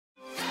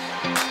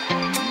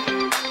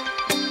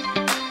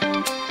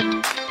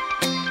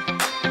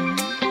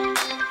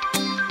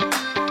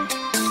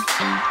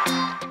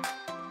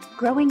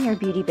Growing your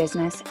beauty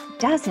business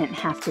doesn't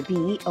have to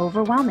be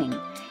overwhelming.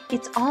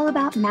 It's all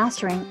about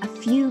mastering a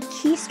few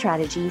key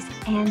strategies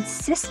and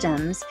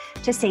systems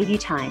to save you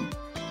time.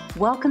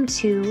 Welcome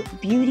to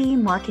Beauty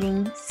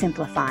Marketing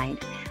Simplified,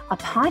 a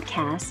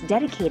podcast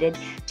dedicated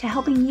to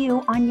helping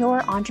you on your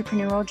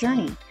entrepreneurial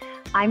journey.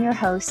 I'm your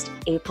host,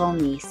 April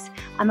Meese.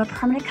 I'm a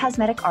permanent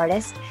cosmetic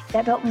artist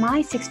that built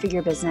my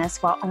six-figure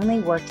business while only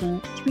working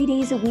 3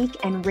 days a week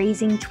and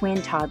raising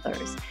twin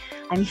toddlers.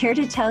 I'm here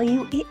to tell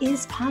you it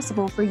is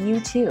possible for you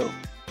too.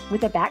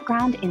 With a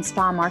background in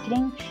spa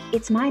marketing,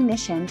 it's my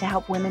mission to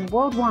help women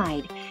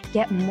worldwide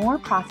get more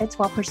profits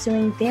while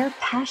pursuing their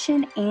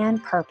passion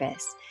and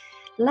purpose.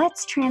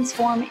 Let's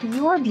transform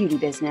your beauty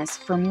business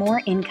for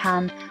more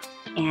income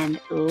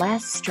and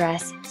less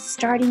stress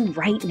starting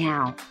right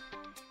now.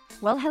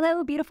 Well,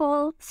 hello,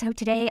 beautiful. So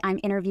today I'm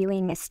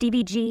interviewing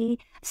Stevie G,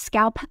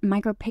 Scalp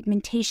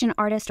Micropigmentation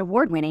Artist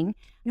Award-winning.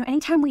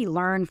 Anytime we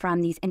learn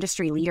from these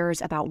industry leaders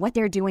about what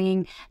they're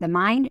doing, the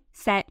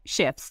mindset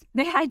shifts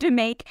they had to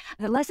make,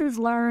 the lessons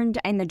learned,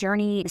 and the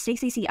journey,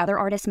 mistakes they see other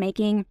artists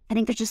making. I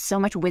think there's just so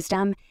much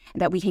wisdom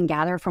that we can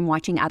gather from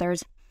watching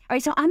others. All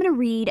right, so I'm going to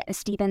read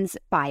Steven's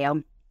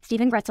bio.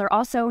 Steven Greitzer,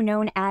 also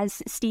known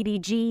as Stevie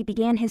G,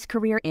 began his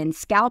career in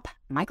scalp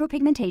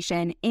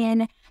micropigmentation.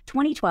 In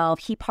 2012,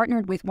 he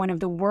partnered with one of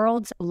the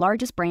world's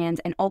largest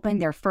brands and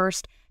opened their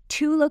first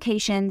 2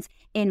 locations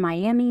in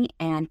Miami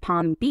and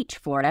Palm Beach,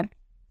 Florida.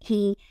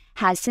 He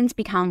has since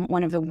become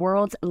one of the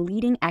world's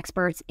leading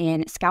experts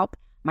in scalp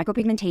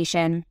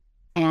micropigmentation,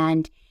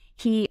 and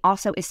he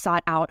also is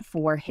sought out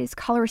for his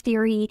color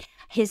theory.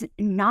 His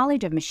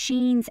knowledge of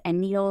machines and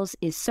needles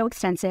is so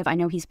extensive. I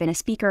know he's been a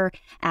speaker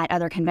at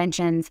other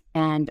conventions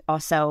and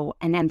also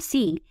an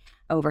MC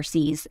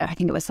overseas. I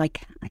think it was I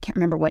can't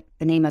remember what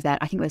the name of that.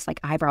 I think it was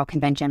eyebrow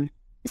convention.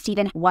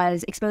 Steven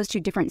was exposed to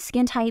different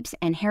skin types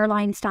and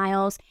hairline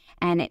styles,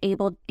 and it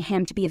enabled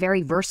him to be a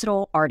very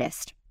versatile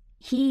artist.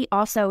 He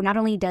also, not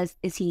only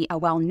is he a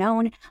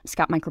well-known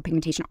scalp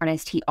micropigmentation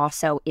artist, he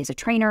also is a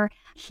trainer.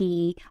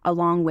 He,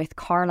 along with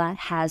Carla,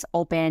 has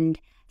opened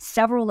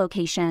several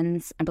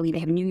locations. I believe they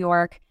have New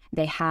York.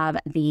 They have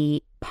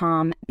the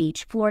Palm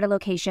Beach, Florida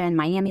location,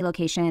 Miami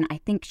location.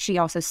 I think she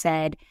also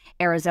said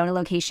Arizona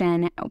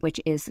location, which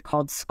is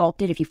called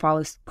Sculpted, if you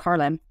follow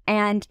Carla.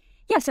 And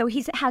yeah, so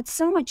he's had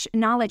so much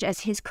knowledge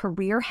as his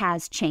career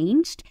has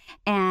changed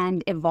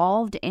and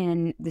evolved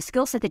in the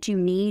skill set that you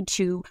need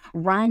to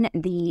run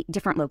the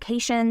different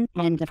locations.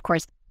 And of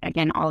course,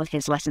 again, all of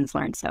his lessons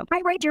learned. So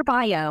I read your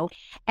bio,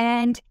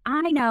 and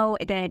I know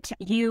that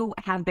you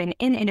have been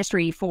in the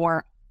industry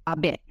for a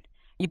bit.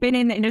 You've been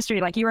in the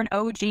industry, you're an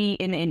OG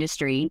in the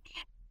industry.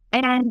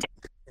 And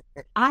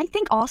I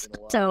think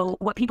also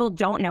what people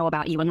don't know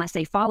about you unless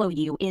they follow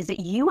you is that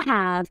you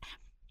have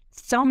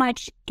so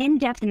much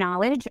in-depth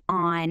knowledge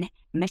on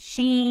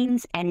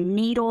machines and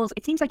needles.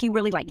 It seems like you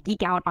really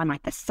geek out on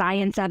the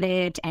science of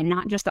it and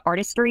not just the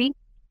artistry.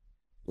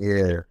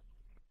 Yeah.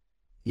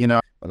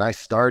 When I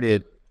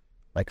started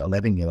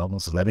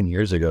almost 11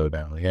 years ago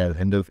now,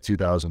 end of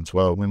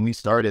 2012, when we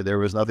started, there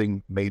was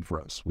nothing made for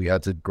us. We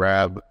had to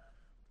grab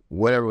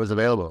whatever was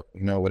available,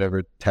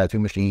 whatever tattoo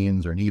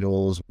machines or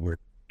needles were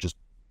just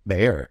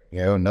there,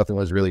 nothing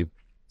was really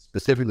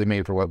specifically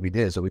made for what we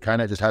did. So we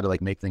kind of just had to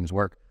make things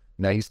work.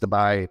 And I used to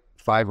buy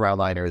 5 round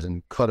liners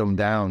and cut them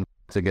down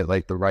to get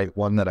the right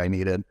one that I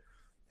needed.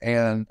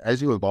 And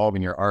as you evolve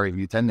in your art,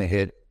 you tend to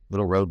hit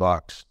little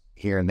roadblocks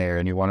here and there,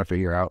 and you want to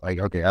figure out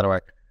okay, how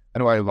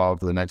do I evolve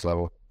to the next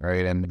level,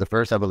 right? And the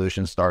first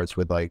evolution starts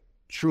with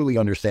truly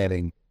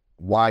understanding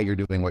why you're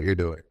doing what you're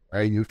doing,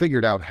 right? You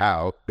figured out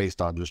how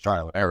based on just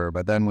trial and error,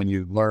 but then when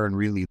you learn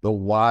really the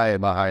why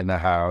behind the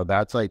how,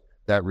 that's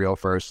that real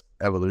first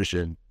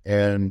evolution.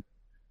 And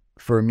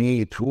for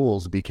me,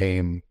 tools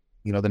became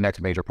the next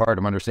major part.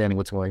 I'm understanding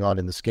what's going on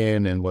in the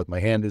skin and what my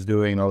hand is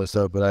doing and all this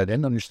stuff, but I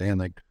didn't understand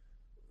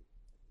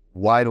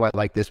why do I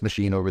like this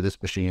machine over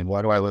this machine?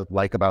 What do I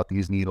like about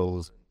these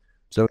needles?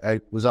 So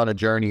I was on a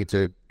journey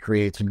to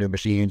create some new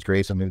machines,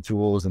 create some new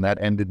tools, and that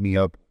ended me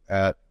up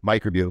at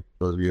Microview,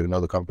 those of you who know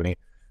the company,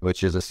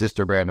 which is a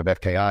sister brand of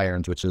FK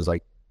Irons, which is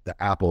the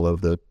Apple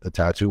of the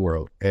tattoo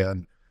world.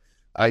 And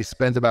I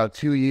spent about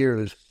 2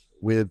 years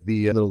with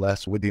a little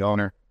less with the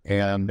owner,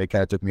 and they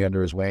kind of took me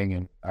under his wing,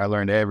 and I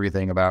learned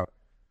everything about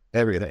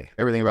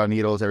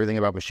needles, everything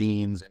about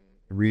machines, and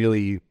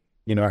really,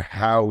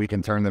 how we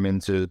can turn them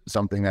into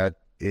something that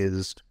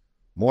is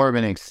more of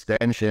an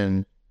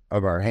extension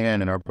of our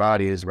hand and our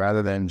bodies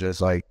rather than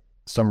just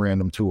some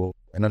random tool,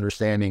 and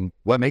understanding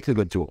what makes a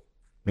good tool,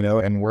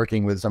 and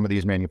working with some of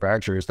these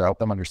manufacturers to help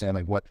them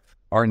understand what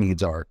our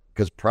needs are.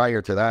 Because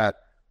prior to that,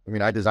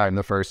 I designed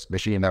the first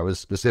machine that was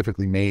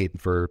specifically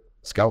made for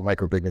scalp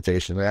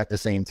micropigmentation. But at the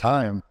same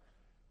time,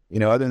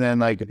 other than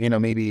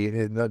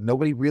maybe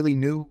nobody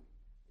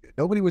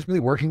was really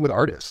working with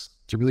artists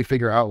to really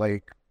figure out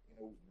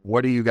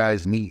what do you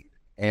guys need?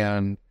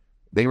 And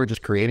they were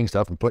just creating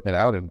stuff and putting it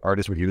out, and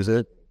artists would use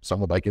it. Some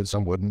would like it,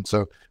 some wouldn't.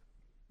 So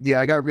yeah,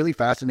 I got really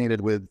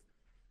fascinated with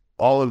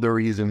all of the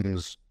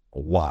reasons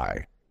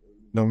why.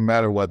 no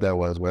matter what that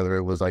was, whether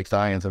it was like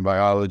science and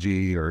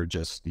biology or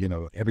just,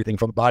 everything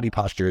from body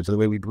posture to the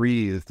way we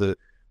breathe, the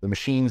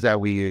machines that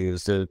we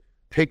use, to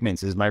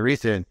pigments is my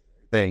recent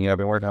thing. I've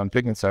been working on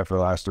pigment stuff for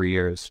the last 3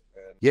 years.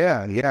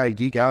 Yeah, I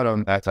geek out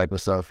on that type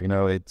of stuff.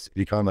 It's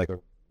become like a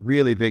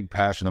really big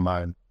passion of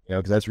mine,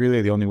 because that's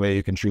really the only way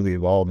you can truly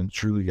evolve and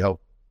truly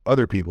help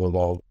other people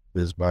evolve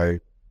is by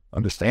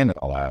understanding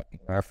all that.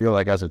 I feel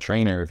like as a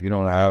trainer, if you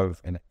don't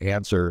have an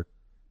answer,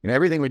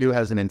 everything we do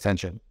has an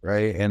intention,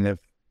 right? And if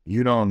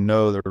you don't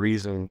know the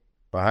reason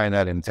behind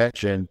that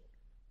intention,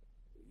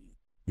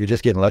 you're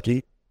just getting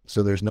lucky.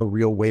 So there's no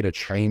real way to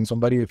train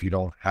somebody if you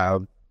don't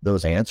have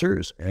those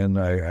answers. And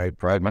I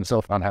pride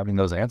myself on having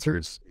those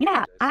answers.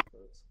 Yeah,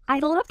 I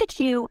love that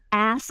you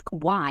ask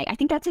why. I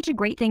think that's such a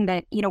great thing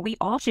that, we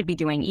all should be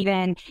doing.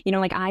 Even,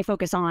 like I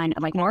focus on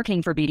like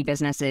marketing for beauty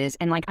businesses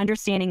and like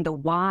understanding the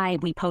why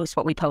we post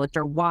what we post,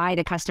 or why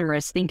the customer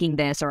is thinking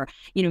this, or,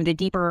 the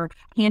deeper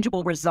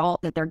tangible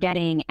result that they're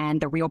getting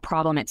and the real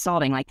problem it's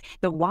solving. Like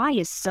the why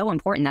is so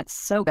important. That's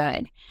so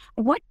good.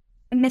 What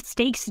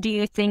mistakes do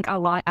you think a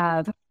lot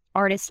of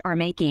artists are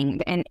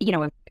making? And,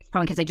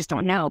 probably because they just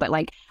don't know, but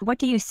like, what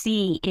do you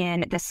see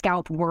in the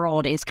scalp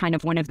world is kind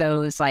of one of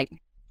those like,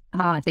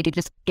 if they could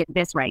just get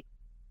this right.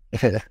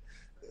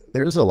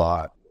 There's a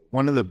lot.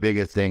 One of the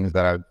biggest things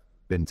that I've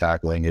been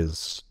tackling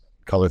is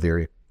color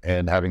theory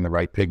and having the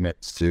right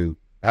pigments to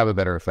have a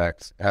better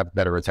effect, have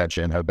better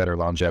retention, have better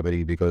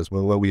longevity, because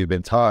what we've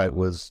been taught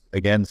was,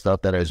 again,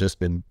 stuff that has just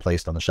been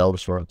placed on the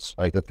shelves for us.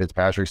 Like the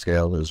Fitzpatrick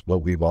scale is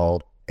what we've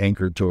all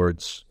anchored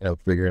towards,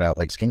 figuring out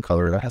like skin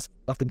color. That has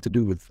nothing to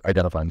do with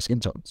identifying skin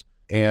tones.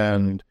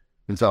 And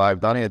so I've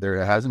done it.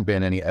 There hasn't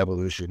been any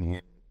evolution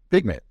in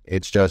pigment.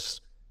 It's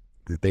just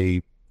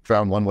they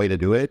found one way to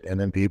do it, and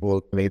then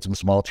people made some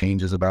small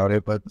changes about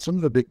it. But some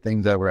of the big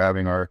things that we're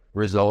having are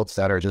results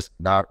that are just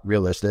not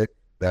realistic,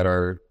 that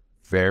are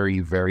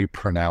very, very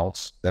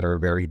pronounced, that are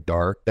very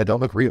dark, that don't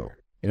look real.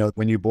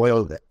 When you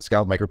boil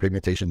scalp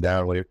micropigmentation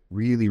down, what it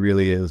really,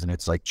 really is, and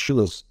it's like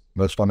truest,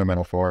 most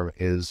fundamental form,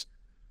 is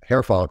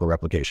hair follicle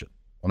replication.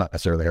 Well, not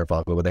necessarily hair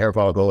follicle, but the hair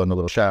follicle and the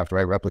little shaft,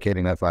 right?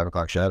 Replicating that 5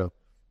 o'clock shadow.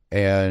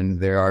 And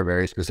there are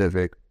very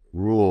specific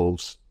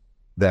rules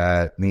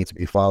that need to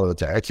be followed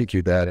to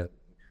execute that. And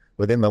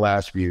within the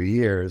last few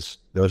years,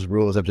 those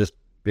rules have just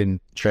been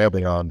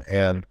trampling on,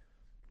 and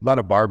a lot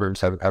of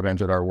barbers have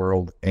entered our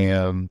world,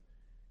 and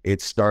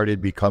it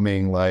started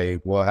becoming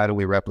like, well, how do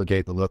we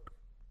replicate the look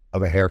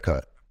of a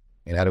haircut,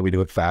 and how do we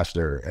do it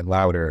faster and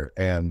louder?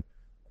 And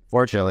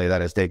fortunately,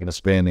 that has taken a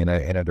spin in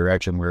a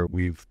direction where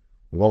we've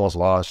almost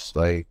lost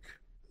like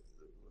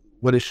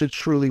what it should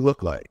truly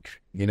look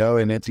like,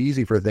 and it's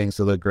easy for things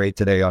to look great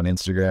today on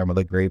Instagram or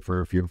look great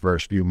for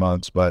first few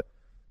months. But,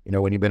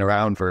 when you've been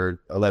around for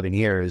 11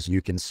 years,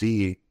 you can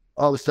see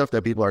all the stuff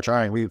that people are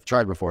trying. We've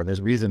tried before. There's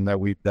a reason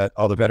that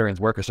all the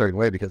veterans work a certain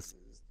way, because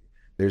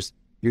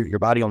your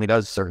body only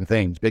does certain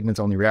things.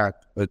 Pigments only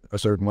react a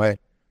certain way.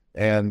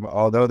 And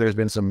although there's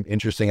been some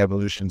interesting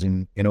evolutions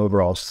in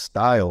overall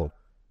style,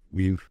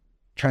 we've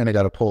kind of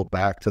got to pull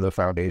back to the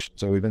foundation.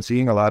 So we've been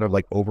seeing a lot of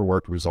like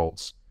overworked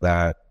results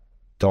that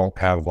don't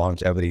have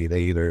longevity.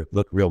 They either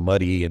look real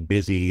muddy and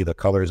busy, the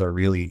colors are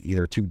really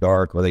either too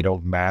dark, or they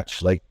don't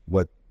match like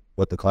what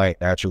the client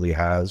naturally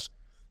has.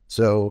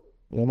 So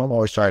I'm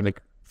always trying to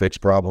fix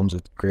problems.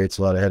 It creates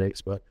a lot of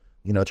headaches, but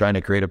trying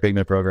to create a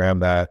pigment program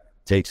that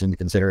takes into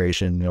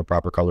consideration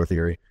proper color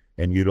theory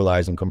and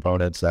utilizing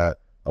components that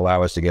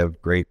allow us to give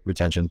great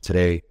retention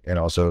today, and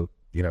also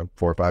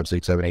 4, 5,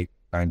 6, 7, 8,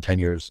 9, 10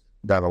 years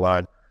down the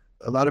line.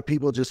 A lot of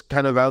people just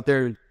kind of out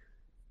there,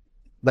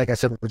 like I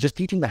said, we're just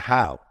teaching the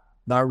how,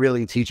 not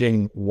really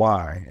teaching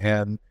why.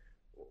 And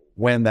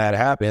when that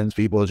happens,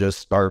 people just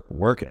start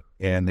working,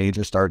 and they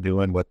just start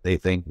doing what they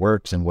think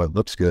works and what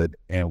looks good,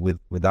 and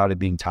without it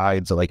being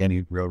tied to like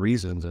any real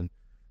reasons. And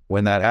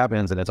when that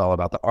happens, and it's all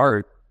about the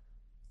art,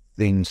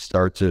 things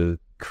start to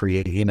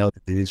create,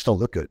 they just don't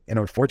look good. And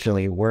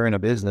unfortunately, we're in a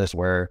business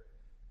where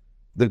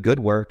the good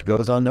work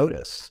goes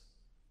unnoticed.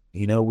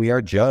 We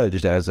are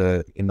judged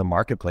in the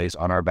marketplace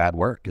on our bad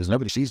work, because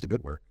nobody sees the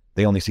good work.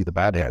 They only see the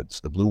bad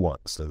heads, the blue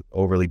ones, the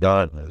overly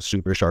done, the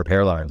super sharp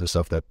hairlines, the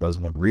stuff that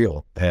doesn't look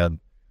real. And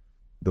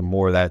the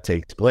more that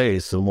takes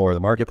place, the more the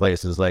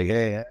marketplace is like,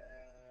 hey,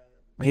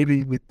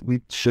 maybe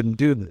we shouldn't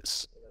do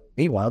this.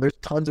 Meanwhile, there's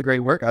tons of great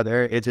work out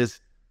there.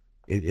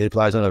 It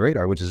flies under the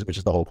radar, which is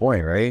the whole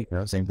point, right?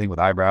 Same thing with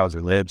eyebrows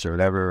or lips or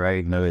whatever,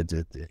 right? It's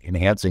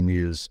enhancing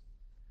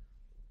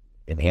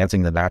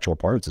the natural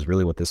parts is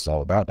really what this is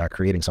all about, not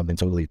creating something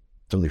totally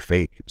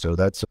fake. So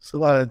that's a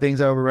lot of the things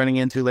that we're running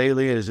into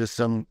lately, is just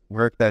some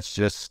work that's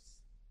just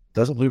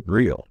doesn't look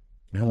real,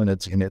 and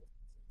it's in it.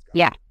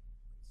 Yeah.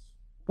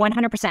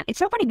 100%. It's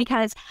so funny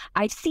because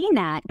I've seen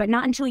that, but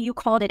not until you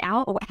called it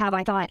out have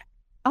I thought,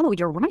 oh,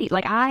 you're right.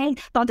 Like I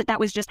thought that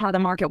was just how the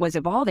market was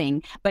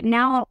evolving, but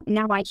now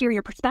I hear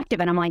your perspective,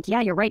 and I'm like,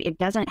 yeah, you're right. It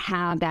doesn't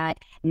have that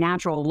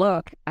natural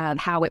look of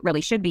how it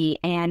really should be,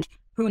 and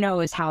who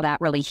knows how that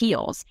really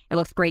heals. It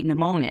looks great in the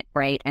moment,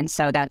 right? And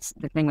so that's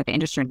the thing with the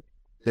industry.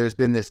 there's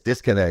been this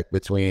disconnect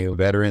between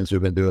veterans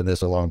who've been doing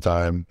this a long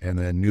time and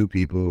then new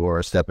people who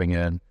are stepping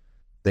in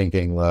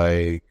thinking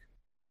like,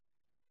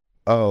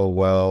 oh,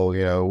 well,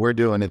 we're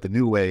doing it the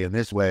new way and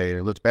this way.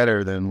 It looks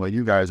better than what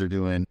you guys are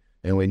doing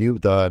and what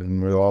you've done.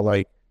 And we're all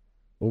like,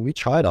 well, we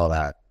tried all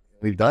that.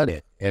 We've done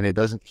it and it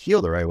doesn't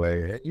heal the right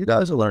way. You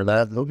guys will learn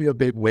that. There'll be a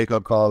big wake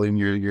up call in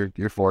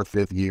your fourth,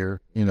 fifth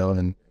year,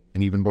 and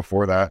even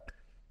before that.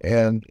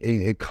 And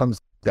it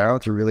comes down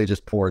to really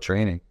just poor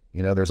training.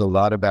 There's a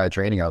lot of bad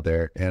training out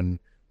there. And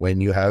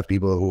when you have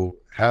people who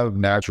have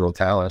natural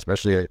talent,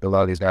 especially a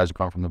lot of these guys who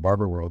come from the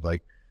barber world,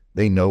 like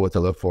they know what to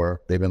look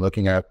for. They've been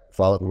looking at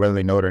follow-up, whether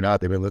they know it or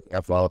not, they've been looking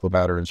at follow-up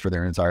patterns for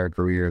their entire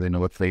career. They know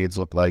what fades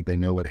look like. They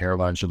know what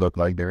hairline should look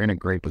like. They're in a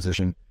great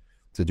position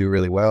to do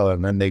really well.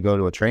 And then they go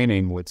to a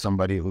training with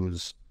somebody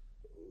who's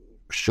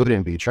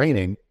shouldn't be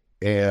training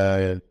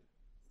and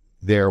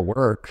their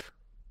work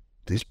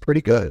is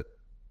pretty good.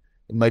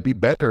 It might be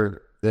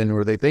better than,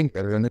 or they think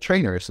better than the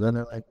trainer. So then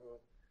they're like,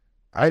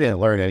 I didn't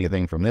learn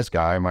anything from this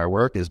guy. My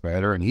work is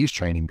better and he's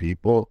training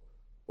people.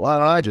 Why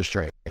don't I just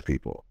train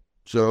people?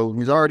 So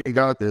he's already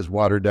got this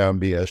watered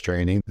down BS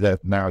training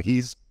that now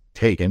he's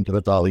taken to,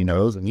 that's all he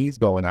knows. And he's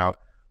going out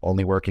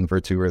only working for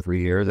 2 or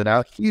 3 years and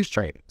now he's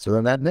training. So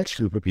then that next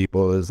group of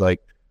people is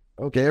like,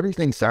 okay,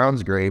 everything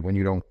sounds great when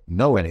you don't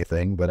know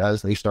anything. But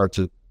as they start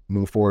to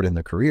move forward in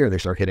their career, they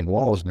start hitting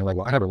walls and they're like,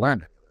 well, I never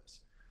learned any of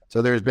this.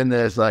 So there's been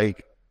this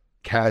like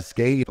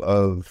cascade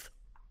of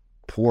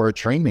poor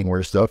training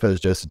where stuff has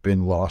just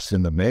been lost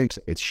in the mix.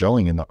 It's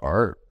showing in the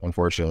art,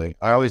 unfortunately.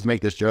 I always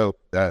make this joke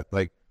that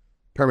like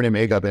permanent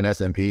makeup in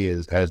SMP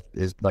is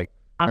like,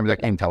 remember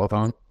that game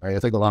Telephone, right?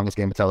 It's like the longest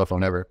game of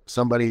telephone ever.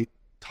 Somebody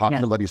taught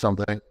somebody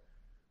something,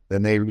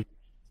 then they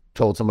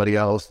told somebody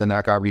else, then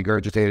that got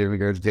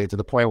regurgitated to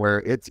the point where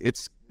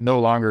it's no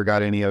longer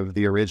got any of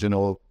the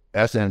original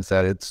essence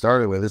that it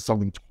started with. It's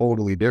something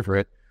totally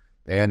different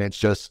and it's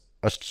just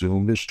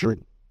assumed as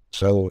true.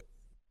 So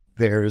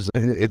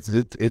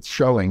it's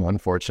showing,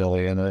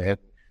 unfortunately, and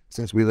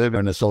since we live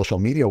in a social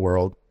media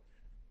world,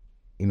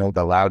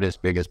 the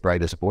loudest, biggest,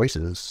 brightest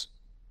voices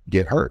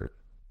get heard,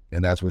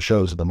 and that's what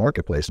shows in the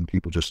marketplace. And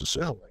people just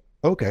assume, like,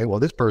 okay, well,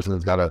 this person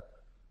has got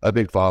a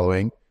big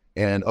following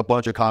and a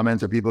bunch of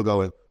comments of people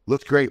going,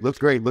 looks great, looks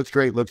great, looks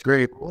great, looks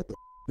great. What the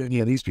do any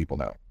of these people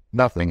know?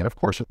 Nothing. And of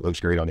course, it looks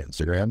great on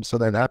Instagram. So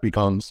then that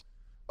becomes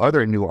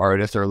other new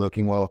artists are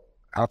looking, well,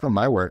 how come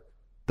my work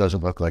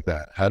doesn't look like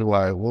that? How do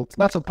I? Well, it's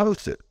not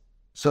supposed to.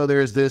 So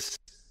there's this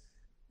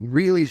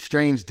really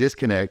strange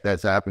disconnect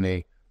that's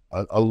happening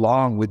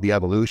along with the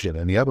evolution.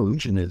 And the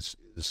evolution is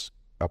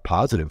a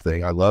positive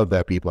thing. I love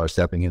that people are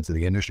stepping into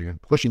the industry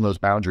and pushing those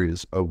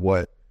boundaries of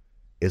what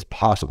is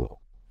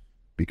possible.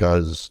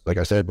 Because like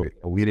I said,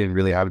 we didn't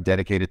really have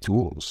dedicated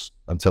tools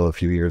until a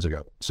few years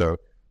ago. So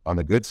on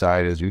the good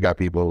side is you got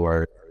people who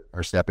are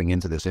stepping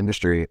into this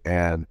industry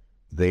and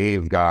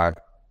they've got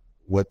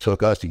what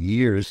took us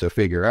years to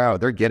figure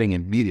out. They're getting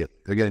immediately.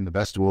 They're getting the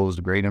best tools,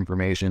 the great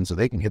information, so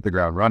they can hit the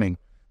ground running.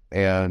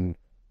 And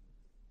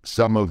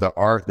some of the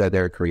art that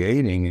they're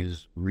creating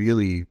is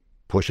really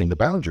pushing the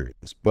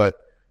boundaries. But,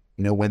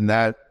 when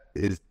that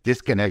is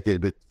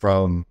disconnected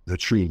from the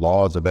true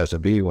laws of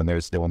S&B, when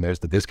there's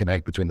the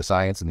disconnect between the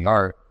science and the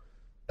art,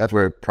 that's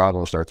where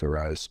problems start to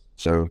arise.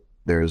 So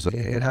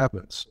it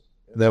happens.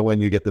 And then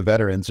when you get the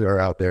veterans who are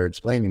out there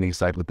explaining these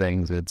type of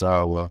things, it's,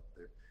 oh, well,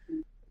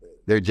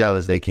 they're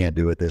jealous they can't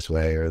do it this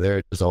way, or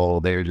they're just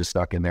old, they're just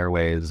stuck in their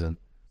ways. And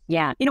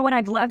yeah. What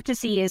I'd love to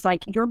see is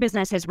like your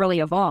business has really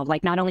evolved.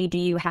 Like not only do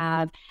you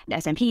have the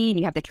SMP and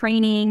you have the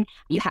training,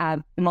 you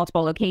have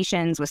multiple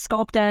locations with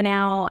Sculpta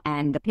now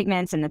and the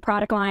pigments and the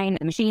product line,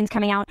 the machines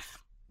coming out.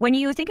 When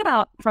you think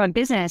about from a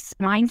business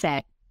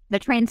mindset, the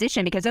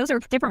transition, because those are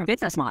different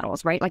business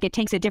models, right? Like it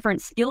takes a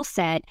different skill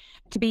set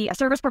to be a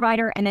service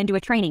provider and then do a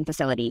training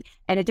facility,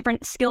 and a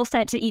different skill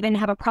set to even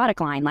have a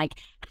product line. Like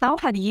how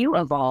have you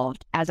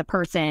evolved as a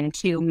person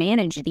to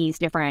manage these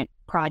different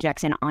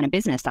projects and on a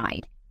business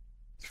side?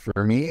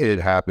 For me, it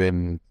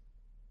happened.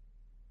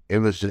 It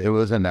was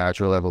a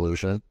natural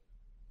evolution.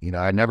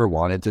 I never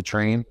wanted to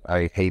train.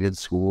 I hated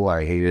school.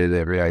 I hated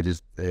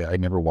I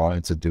never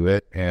wanted to do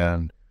it.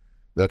 And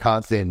the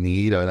constant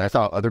need, and I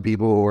saw other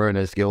people who weren't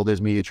as skilled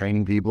as me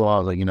training people. I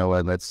was like, you know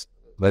what,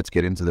 let's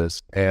get into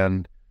this.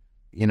 And,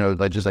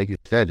 like you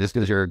said, just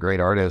because you're a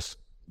great artist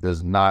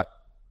does not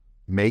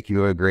make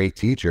you a great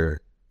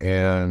teacher.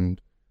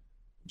 And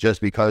just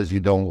because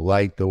you don't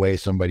like the way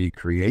somebody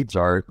creates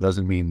art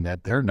doesn't mean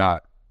that they're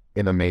not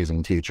an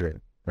amazing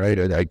teacher, right?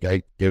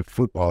 I give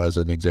football as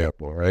an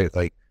example, right?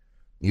 Like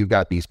you've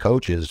got these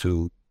coaches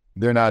who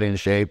they're not in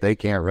shape, they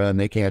can't run,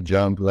 they can't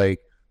jump,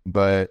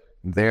 but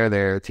they're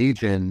there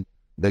teaching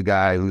the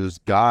guy who's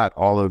got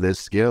all of this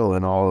skill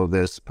and all of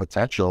this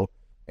potential,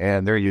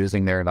 and they're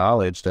using their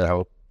knowledge to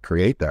help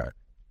create that.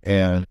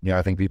 And,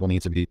 I think people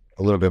need to be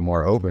a little bit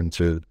more open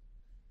to,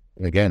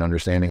 again,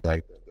 understanding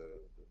like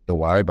the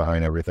why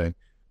behind everything.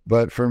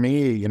 But for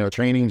me,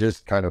 training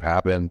just kind of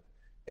happened,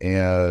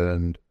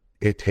 and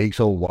it takes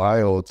a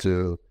while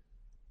to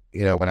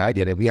when I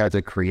did it, we had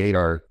to create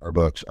our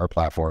books, our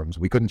platforms.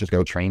 We couldn't just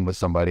go train with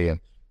somebody and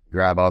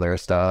grab all their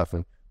stuff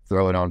and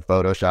throw it on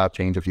Photoshop,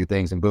 change a few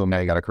things, and boom, now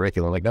you got a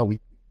curriculum. Like, no, we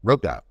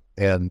wrote that.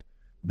 And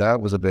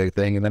that was a big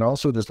thing. And then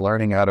also just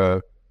learning how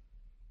to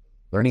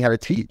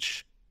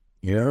teach.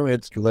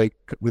 It's like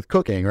with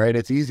cooking, right?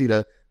 It's easy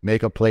to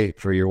make a plate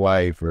for your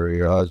wife or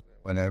your husband,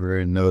 whenever,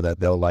 and know that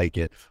they'll like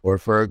it, or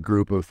for a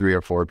group of 3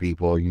 or 4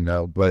 people,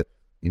 but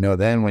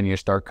then when you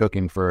start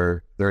cooking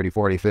for 30,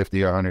 40,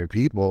 50, 100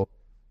 people,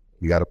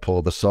 you got to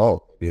pull the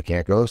salt. You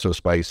can't go so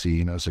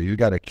spicy, so you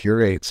got to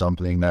curate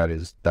something that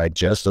is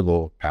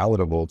digestible,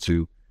 palatable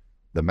to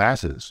the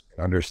masses.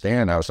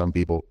 Understand how some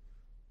people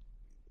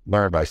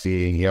learn by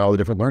seeing, all the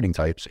different learning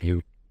types.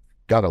 You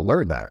got to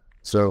learn that.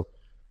 So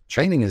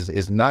training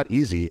is not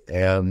easy,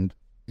 and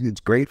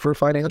it's great for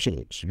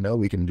financials.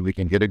 We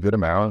can get a good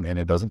amount, and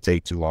it doesn't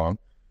take too long,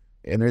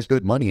 and there's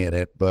good money in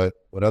it. But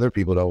what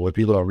people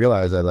don't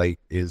realize that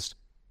is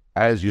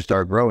as you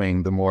start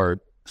growing, the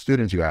more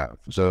students you have.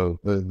 So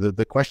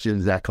the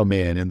questions that come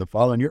in and the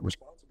following, you're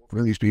responsible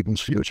for these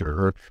people's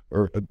future,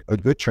 or a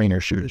good trainer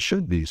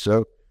should be.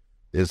 So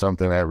it's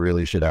something that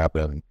really should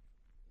happen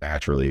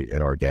naturally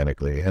and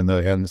organically. And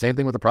the same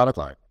thing with the product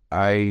line.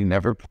 I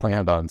never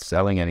planned on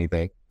selling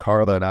anything.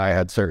 Carla and I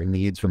had certain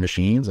needs for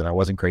machines, and I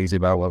wasn't crazy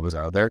about what was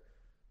out there.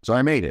 So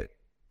I made it.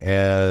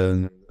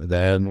 And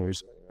then we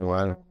said,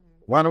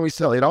 why don't we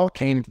sell? It all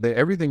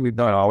everything we've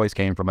done always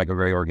came from a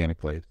very organic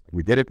place.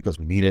 We did it because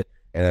we need it,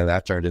 and then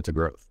that turned into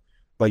growth.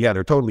 But yeah,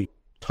 they're totally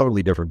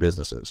different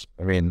businesses.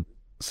 I mean,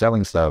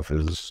 selling stuff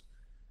is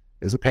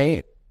a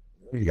pain.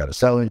 You got to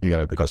sell it, you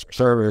got the customer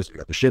service, you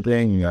got the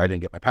shipping, I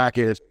didn't get my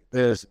package,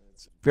 it's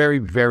very,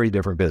 very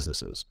different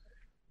businesses.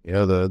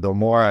 The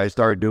more I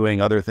start doing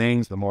other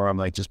things, the more I'm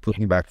like just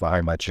putting back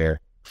behind my chair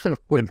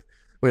with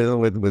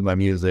my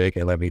music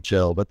and let me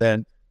chill. But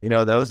then,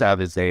 those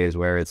have its days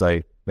where it's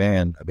like,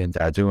 man, I've been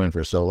tattooing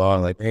for so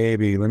long, like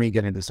maybe let me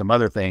get into some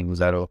other things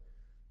that'll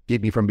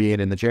keep me from being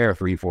in the chair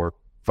 3, 4,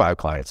 5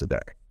 clients a day.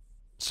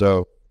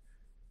 So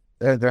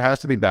there has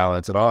to be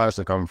balance. It all has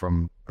to come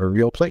from a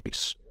real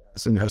place.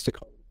 It has to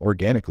come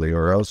organically,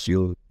 or else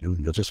you'll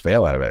just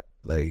fail out of it.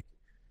 Like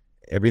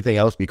everything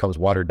else becomes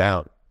watered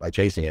down by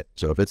chasing it.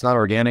 So if it's not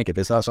organic, if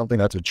it's not something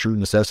that's a true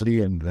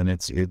necessity, and then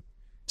it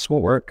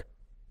won't work.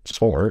 It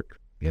just won't work.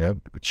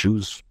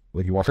 Choose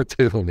what you want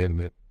to do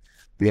and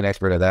be an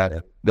expert at that,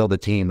 and build a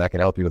team that can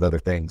help you with other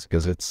things,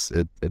 because it's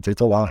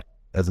a lot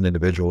as an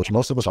individual, which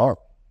most of us are.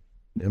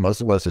 And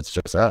most of us, it's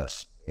just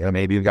us.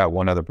 Maybe you've got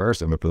one other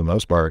person, but for the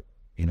most part,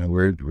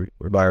 we're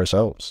by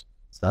ourselves.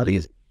 It's not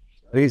easy.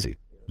 It's not easy.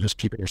 Just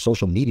keeping your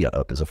social media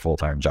up is a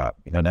full-time job.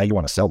 Now you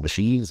want to sell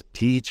machines,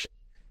 teach,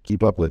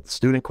 keep up with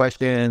student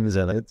questions,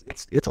 and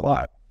it's a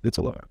lot. It's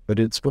a lot, but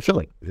it's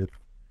fulfilling.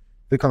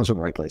 It comes from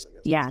the right place, I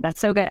guess. Yeah, that's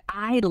so good.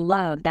 I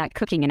love that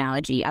cooking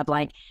analogy of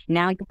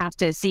now you have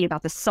to see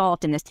about the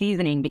salt and the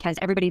seasoning, because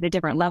everybody's at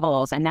different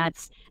levels, and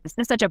it's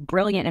just such a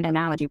brilliant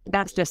analogy.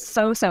 That's just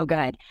so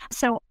good.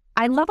 So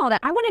I love all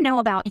that. I want to know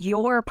about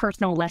your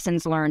personal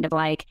lessons learned of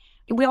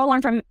we all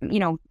learn from,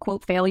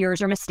 quote,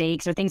 failures or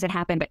mistakes or things that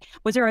happen, but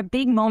was there a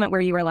big moment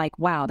where you were like,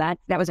 wow, that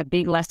was a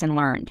big lesson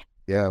learned?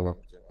 Yeah, well,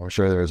 I'm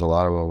sure there's a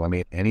lot of them. I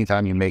mean,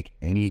 anytime you make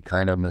any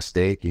kind of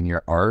mistake in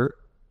your art,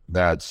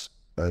 that's,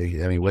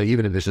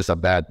 even if it's just a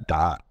bad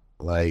dot,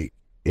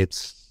 it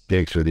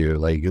sticks with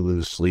you. You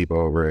lose sleep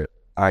over it.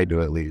 I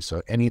do, at least.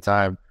 So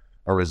anytime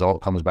a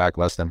result comes back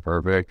less than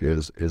perfect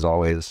is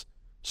always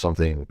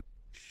something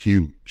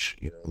huge.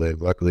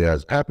 Luckily it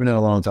hasn't happened in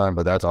a long time,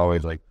 but that's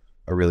always a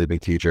really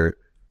big teacher.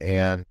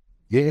 And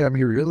yeah,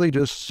 really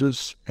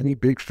just any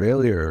big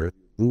failure,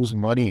 lose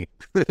money.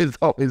 It's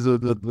always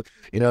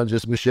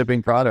just with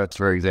shipping products,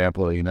 for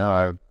example,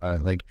 I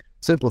like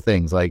simple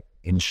things like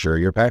insure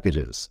your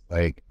packages.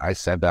 I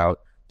sent out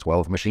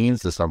 12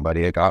 machines to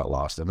somebody, it got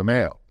lost in the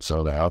mail.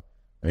 So now,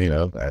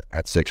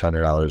 at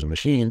 $600 a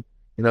machine,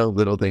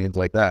 little things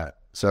like that.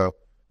 So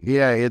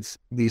yeah, it's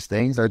these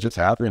things that just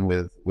happen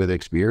with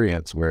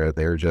experience, where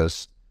they're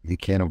just, you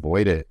can't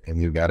avoid it,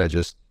 and you've got to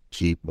just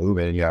keep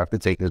moving. You have to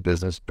take this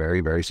business very,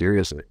 very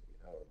seriously.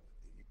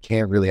 You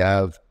can't really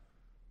have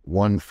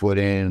one foot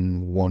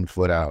in, one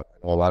foot out.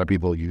 A lot of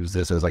people use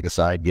this as a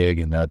side gig,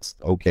 and that's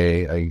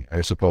okay,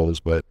 I suppose,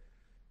 but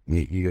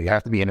you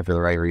have to be in it for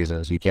the right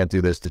reasons. You can't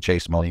do this to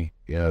chase money,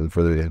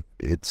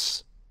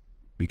 it's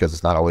because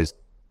it's not always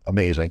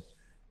amazing.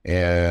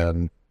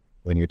 And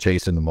when you're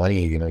chasing the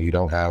money, you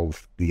don't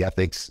have the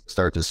ethics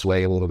start to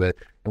sway a little bit.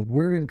 And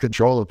we're in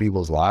control of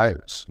people's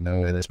lives,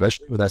 and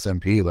especially with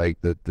SMP,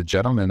 the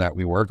gentlemen that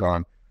we work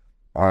on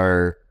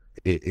are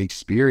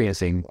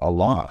experiencing a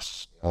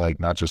loss,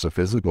 not just a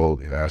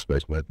physical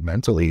aspect, but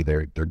mentally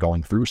they're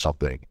going through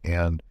something.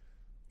 And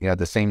at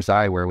the same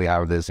side, where we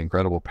have this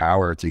incredible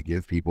power to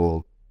give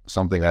people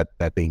something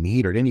that they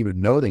need or didn't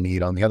even know they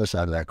need, on the other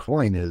side of that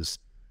coin is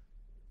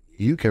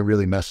you can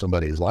really mess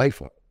somebody's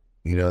life up.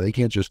 They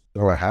can't just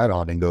throw a hat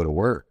on and go to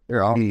work.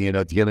 They're all,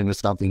 dealing with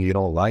something they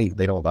don't like.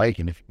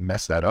 And if you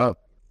mess that up,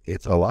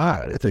 it's a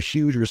lot. It's a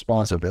huge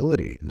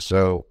responsibility. And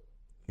so,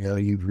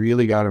 You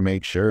really got to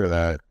make sure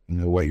that,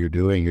 what you're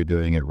doing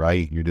it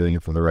right. You're doing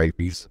it for the right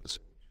reasons.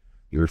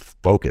 You're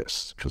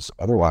focused, because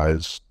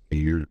otherwise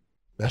you're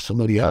messing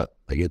somebody up.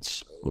 Like,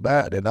 it's so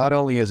bad. And not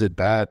only is it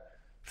bad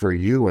for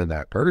you and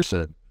that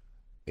person,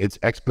 it's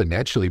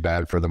exponentially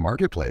bad for the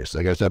marketplace.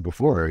 Like I said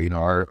before,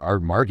 our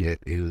market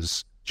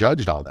is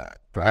judged on that.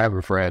 I have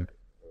a friend,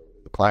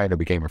 a client that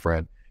became a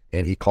friend,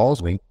 and he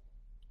calls me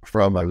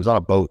I was on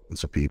a boat with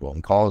some people.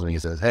 He calls me, he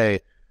says,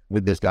 "Hey,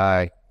 with this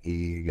guy,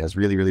 he has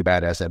really, really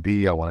bad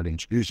SMP. I wanted to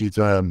introduce you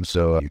to him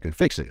so you can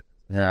fix it."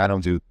 Yeah, I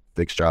don't do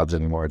fixed jobs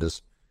anymore.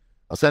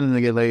 I'll send him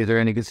to get laser,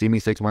 and he can see me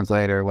 6 months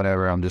later,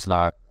 whatever. I don't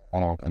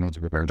do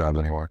repair jobs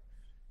anymore.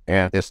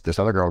 And this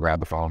other girl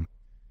grabbed the phone.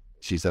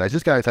 She said, "I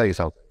just got to tell you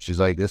something." She's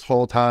like, "This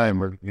whole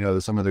time,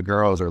 some of the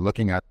girls are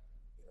looking at,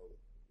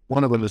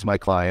 one of them is my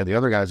client. The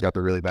other guy's got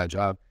the really bad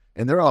job.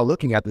 And they're all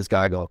looking at this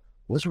guy go,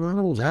 what's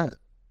wrong with that?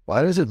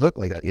 Why does it look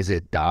like that? Is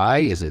it dye?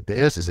 Is it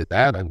this? Is it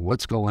that? Like,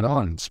 what's going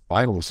on?" And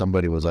finally,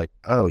 somebody was like,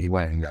 "Oh, he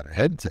went and got a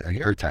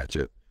hair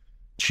tattoo."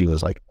 She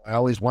was like, "I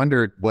always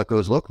wondered what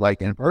those look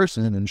like in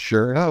person. And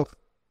sure enough,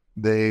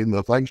 they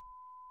look like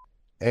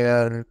shit."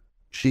 And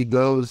she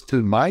goes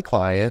to my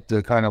client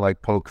to kind of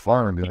like poke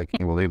fun and be like,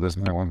 "Can you believe this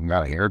man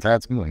got a hair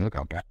tattoo? Like, look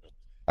how bad.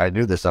 I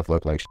knew this stuff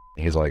looked like shit."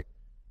 He's like,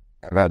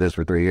 "I've had this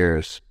for 3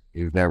 years.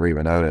 You've never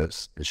even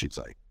noticed." And she's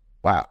like,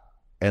 "Wow."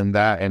 And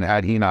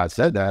had he not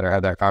said that, or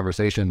had that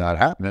conversation not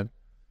happened,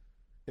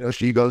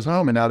 she goes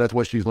home, and now that's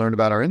what she's learned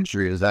about our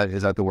industry is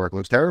that the work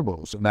looks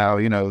terrible. So now,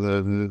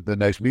 the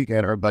next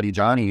weekend, her buddy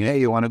Johnny, "Hey,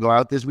 you want to go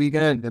out this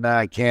weekend?" "And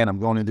I can't. I'm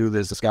going to do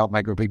this Scalp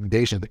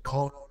micropigmentation." Like,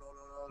 "Oh,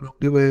 no, don't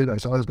do it. I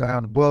saw this guy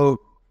on the boat."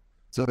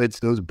 So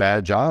it's those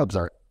bad jobs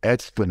are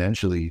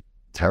exponentially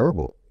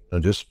terrible,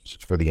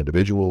 just for the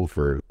individual,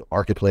 for the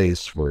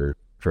marketplace, for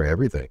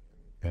everything.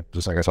 And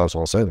just like I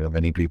saw said,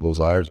 many people's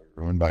lives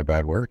are ruined by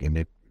bad work, and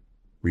it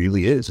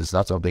really is. It's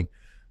not something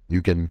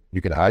you can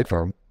hide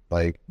from.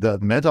 Like, the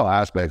mental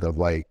aspect of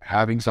like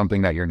having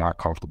something that you're not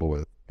comfortable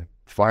with, and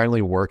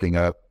finally working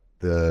up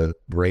the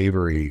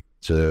bravery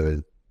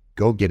to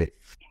go get it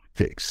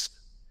fixed,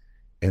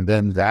 and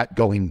then that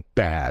going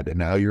bad, and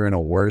now you're in a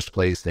worse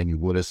place than you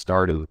would have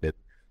started with it.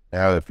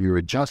 Now, if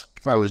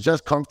I was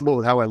just comfortable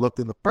with how I looked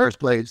in the first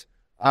place,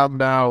 I'm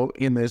now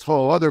in this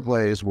whole other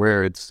place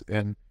where it's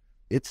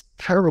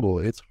terrible.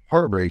 It's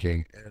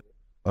heartbreaking. And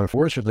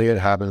unfortunately, it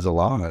happens a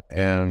lot.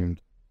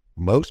 And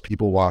most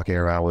people walking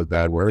around with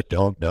bad work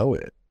don't know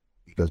it,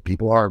 because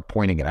people are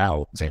pointing it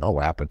out and saying, "Oh,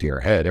 what happened to your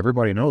head?"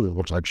 Everybody knows it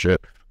looks like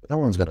shit, but no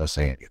one's going to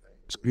say anything.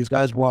 So these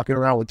guys walking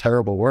around with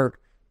terrible work,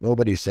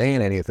 nobody's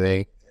saying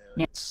anything.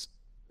 Yeah. It's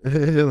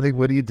like,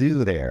 what do you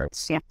do there?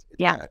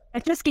 Yeah.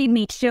 It just gave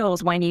me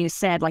chills when you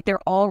said like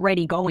they're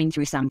already going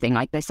through something,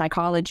 like the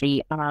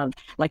psychology of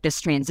like this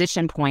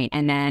transition point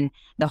and then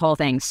the whole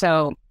thing.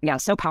 So yeah,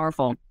 so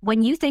powerful.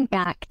 When you think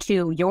back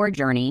to your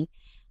journey,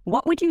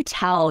 what would you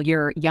tell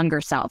your younger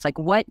self? Like,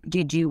 what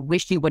did you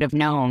wish you would have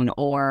known,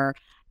 or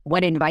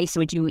what advice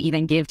would you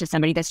even give to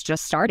somebody that's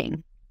just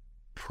starting?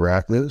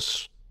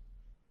 Practice.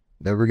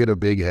 Never get a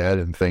big head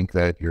and think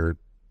that you're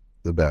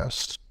the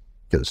best,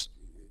 because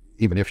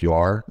even if you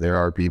are, there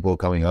are people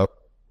coming up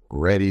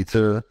ready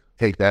to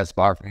take that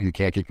spot from you. You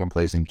can't get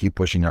complacent. Keep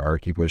pushing your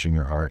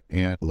art,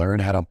 and learn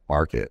how to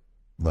market.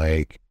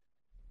 Like,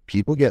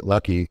 people get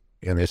lucky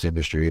in this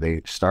industry.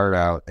 They start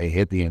out, they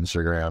hit the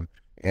Instagram,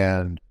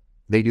 and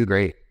they do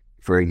great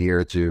for a year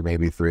or two,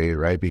 maybe 3,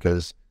 right?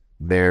 Because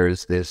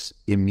there's this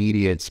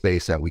immediate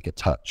space that we can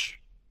touch,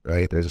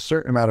 right? There's a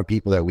certain amount of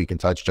people that we can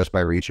touch just by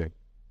reaching,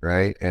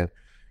 right? And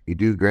you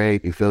do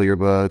great, you fill your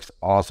books,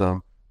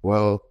 awesome.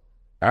 Well,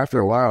 after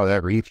a while,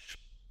 that reach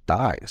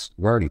dies.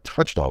 You've already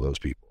touched all those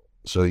people.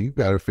 So you've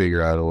got to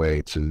figure out a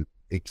way to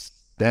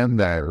extend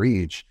that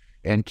reach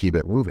and keep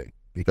it moving,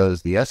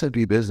 because the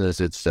S&P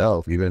business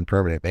itself, even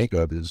permanent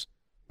makeup, is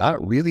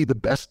not really the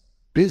best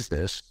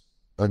business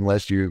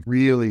unless you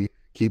really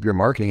keep your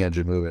marketing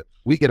engine moving.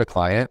 We get a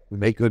client, we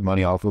make good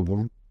money off of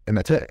them, and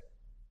that's it.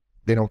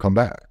 They don't come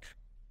back.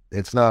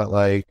 It's not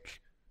like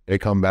they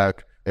come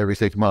back every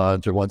 6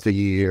 months or once a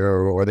year,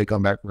 or they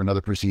come back for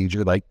another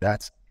procedure. Like,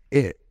 that's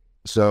it.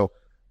 So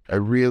I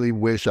really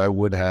wish I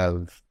would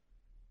have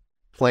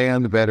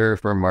planned better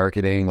for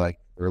marketing, like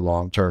for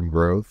long-term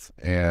growth,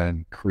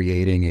 and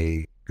creating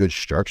a good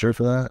structure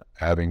for that,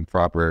 having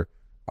proper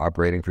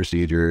operating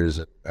procedures,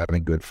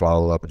 having good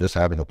follow-up, and just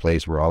having a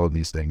place where all of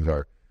these things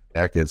are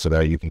connected so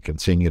that you can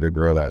continue to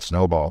grow that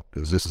snowball.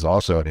 Because this is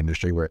also an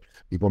industry where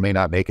people may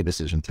not make a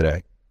decision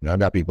today. I've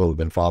got people who've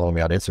been following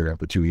me on Instagram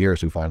for 2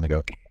 years who finally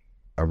go,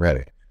 "I'm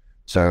ready."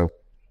 So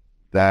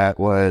that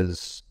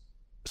was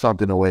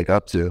something to wake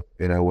up to,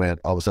 when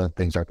all of a sudden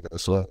things aren't going to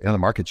slow. The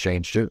market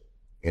changed too,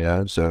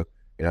 so,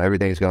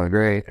 everything's going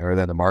great, or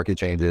then the market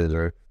changes,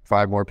 or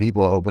 5 more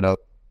people open up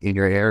in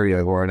your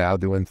area who are now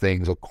doing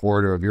things a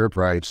quarter of your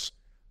price.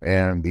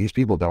 And these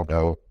people don't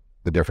know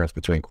the difference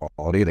between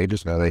quality. They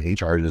just know that he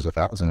charges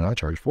 1,000 and I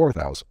charge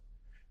 4,000.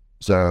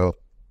 So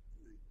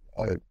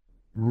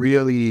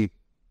really,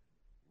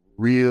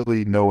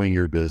 really knowing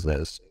your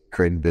business,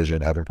 creating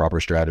vision, having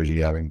proper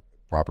strategy, having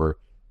proper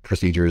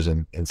procedures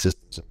and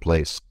systems in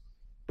place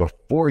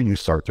before you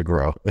start to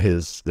grow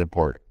is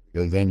important,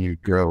 because then you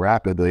grow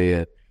rapidly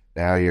and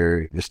now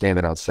you're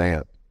standing on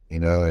sand,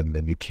 and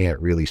then you can't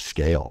really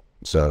scale.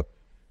 So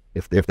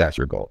if that's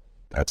your goal,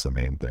 that's the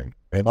main thing.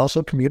 And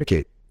also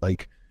communicate,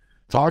 like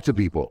talk to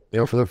people.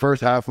 For the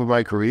first half of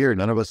my career,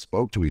 none of us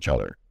spoke to each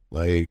other,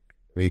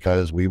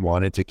 because we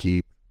wanted to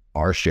keep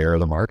our share of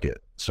the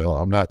market. So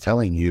I'm not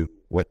telling you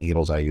what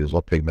needles I use,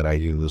 what pigment I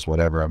use,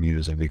 whatever I'm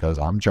using, because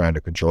I'm trying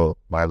to control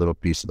my little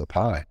piece of the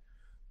pie.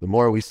 The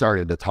more we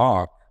started to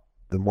talk,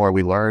 the more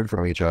we learned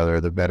from each other,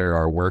 the better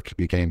our work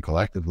became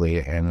collectively,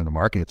 and then the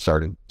market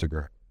started to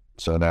grow.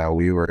 So now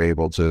we were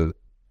able to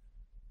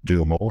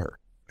do more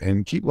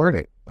and keep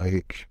learning.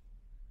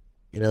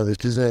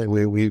 This isn't,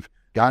 we've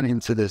gotten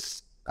into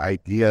this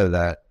idea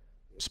that,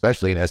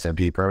 especially in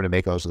SMP, permanent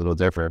makeup is a little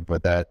different,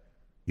 but that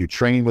you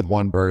train with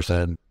one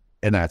person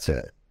and that's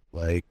it.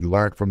 You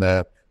learn from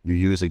them, you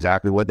use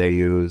exactly what they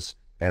use,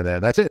 and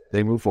then that's it.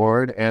 They move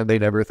forward and they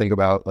never think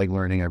about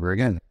learning ever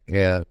again.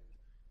 And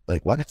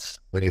what?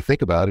 When you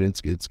think about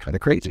it, it's kind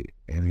of crazy.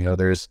 And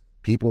there's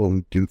people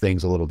who do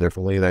things a little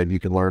differently that you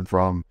can learn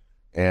from.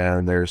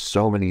 And there's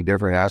so many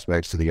different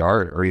aspects to the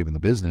art or even the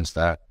business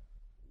that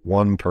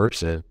one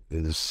person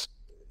is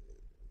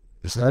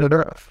not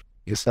enough.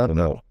 It's not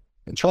enough.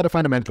 And try to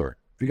find a mentor.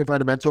 If you can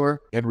find a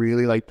mentor and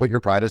really put your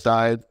pride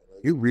aside,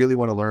 you really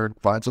want to learn,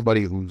 find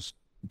somebody who's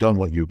done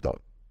what you've done.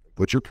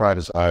 Put your pride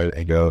aside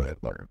and go and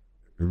learn.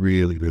 You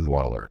really, really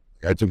want to learn.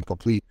 I took a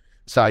complete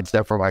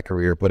sidestep from my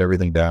career, put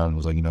everything down, and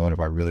was like, what, if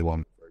I really,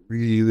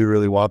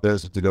 really want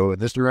this to go in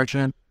this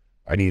direction,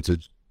 I need to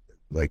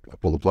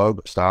pull the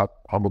plug,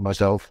 stop, humbled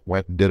myself,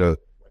 went and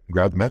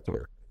grabbed a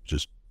mentor,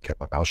 just kept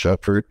my mouth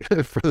shut for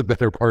the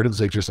better part of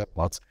 6 or 7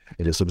 months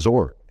and just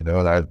absorbed.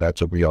 That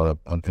took me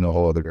in a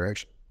whole other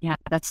direction. Yeah,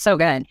 that's so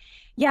good.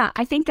 Yeah,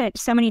 I think that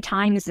so many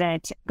times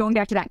that, going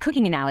back to that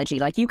cooking analogy,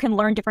 you can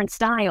learn different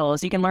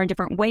styles, you can learn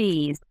different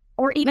ways,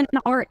 or even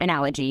the art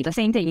analogy, the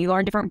same thing. You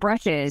learn different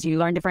brushes, you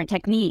learn different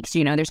techniques,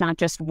 there's not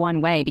just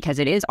one way because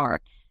it is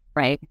art,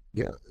 right?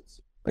 Yeah.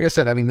 Like I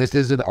said, this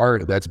is an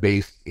art that's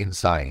based in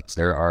science.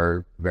 There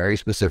are very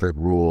specific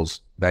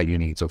rules that you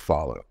need to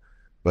follow,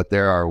 but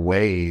there are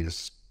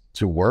ways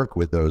to work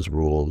with those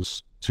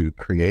rules to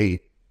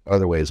create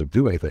other ways of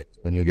doing things.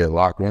 When you get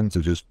locked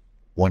into just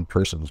one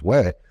person's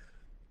way,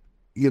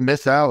 you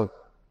miss out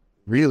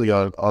really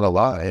on a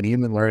lot. And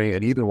even learning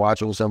and even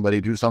watching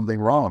somebody do something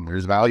wrong,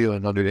 there's value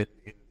in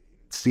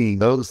seeing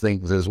those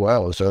things as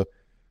well. So,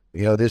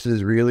 this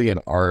is really an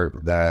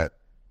art that,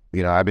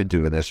 I've been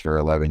doing this for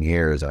 11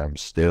 years. I'm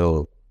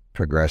still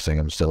progressing.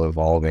 I'm still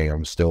evolving.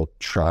 I'm still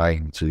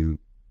trying to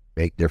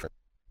make different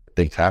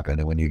things happen.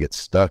 And when you get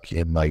stuck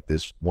in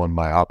this one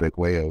myopic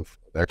way of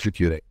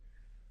executing, it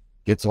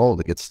gets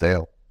old, it gets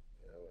stale.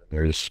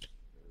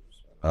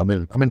 I'm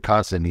in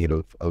constant need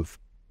of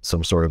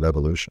some sort of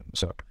evolution.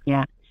 So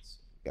yeah,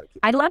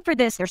 I'd love for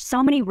this. There's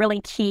so many really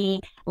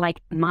key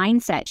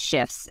mindset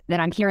shifts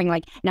that I'm hearing,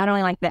 not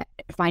only that,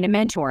 find a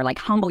mentor,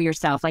 humble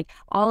yourself,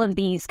 all of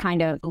these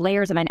kind of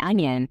layers of an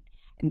onion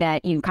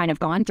that you've kind of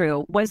gone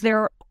through. Was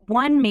there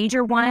one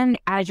major one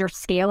as you're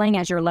scaling,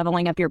 as you're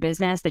leveling up your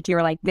business, that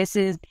you're this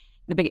is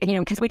the big,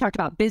 because we talked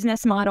about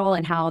business model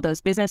and how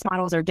those business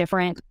models are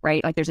different,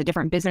 right? There's a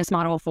different business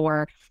model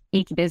for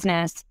each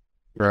business.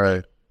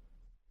 Right.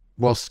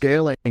 Well,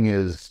 scaling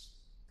is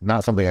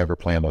not something I ever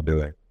planned on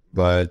doing,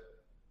 but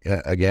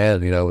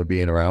again, with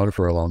being around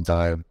for a long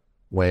time,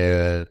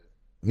 when,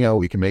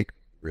 we can make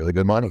really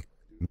good money,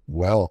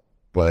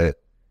 but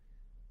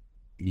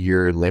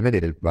you're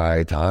limited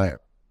by time.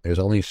 There's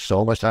only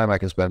so much time I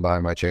can spend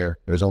behind my chair.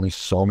 There's only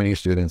so many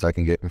students I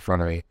can get in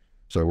front of me.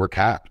 So we're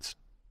capped,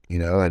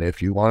 and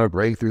if you want to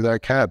break through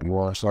that cap, you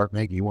want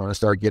to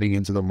start getting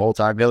into the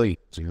multi-millions,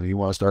 you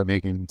want to start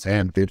making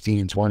 10,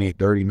 15, 20,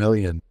 30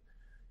 million,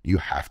 you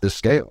have to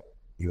scale.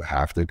 You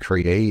have to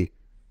create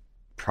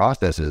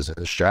processes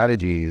and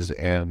strategies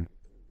and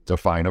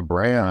define a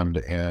brand,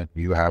 and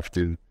you have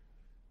to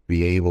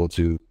be able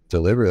to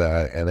deliver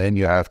that. And then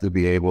you have to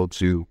be able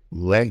to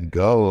let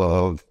go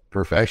of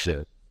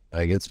perfection.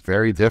 It's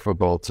very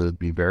difficult to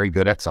be very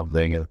good at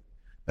something and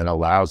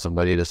allow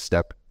somebody to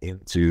step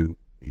into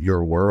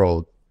your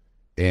world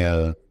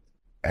and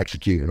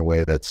execute in a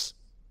way that's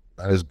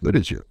not as good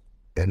as you.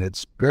 And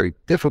it's very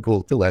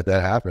difficult to let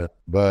that happen,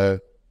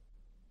 but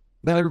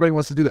not everybody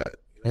wants to do that.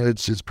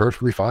 It's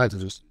perfectly fine to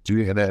just do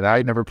it. And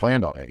I never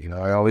planned on it.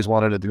 I always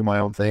wanted to do my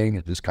own thing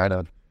and just kind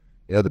of,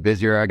 the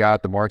busier I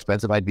got, the more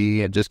expensive I'd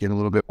be, and just get a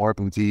little bit more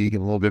boutique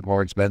and a little bit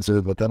more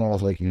expensive. But then I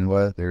was like,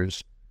 what?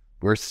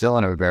 We're still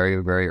in a very,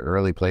 very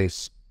early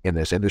place in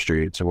this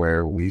industry to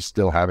where we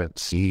still haven't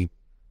seen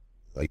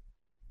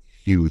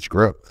huge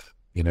growth.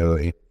 In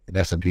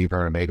SMP,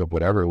 permanent makeup,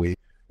 whatever. We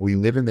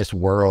live in this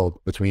world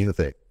between the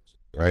things,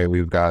 right?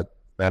 We've got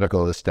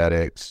medical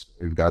aesthetics,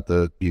 we've got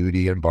the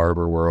beauty and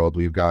barber world,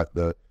 we've got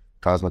the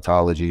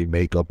cosmetology,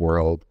 makeup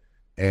world,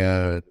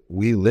 and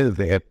we live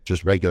at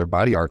just regular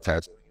body art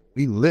tattooing.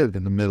 We live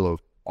in the middle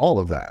of all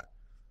of that.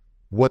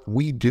 What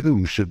we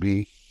do should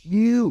be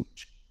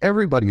huge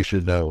Everybody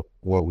should know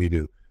what we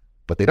do,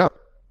 but they don't.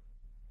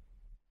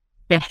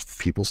 Yes.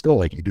 People still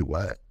like, you do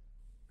what?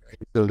 Right?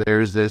 So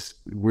there's this,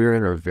 we're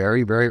in a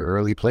very, very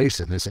early place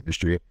in this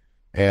industry,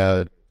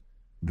 and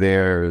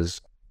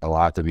there's a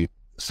lot to be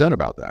said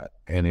about that.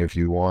 And if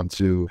you want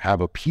to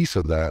have a piece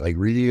of that, like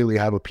really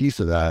have a piece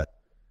of that,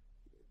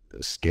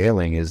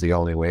 scaling is the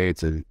only way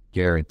to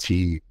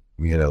guarantee,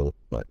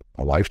 like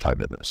a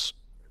lifetime in this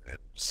and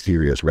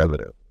serious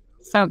revenue.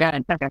 So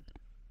good. Okay.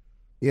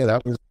 Yeah,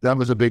 that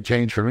was a big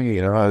change for me.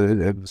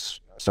 I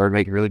started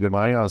making really good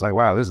money. I was like,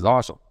 wow, this is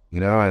awesome.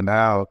 And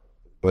now,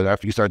 but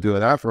after you start doing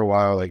that for a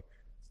while, like,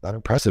 it's not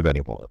impressive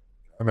anymore.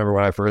 I remember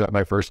when I first had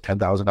my first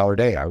 $10,000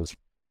 day, I was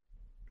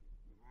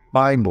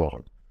mind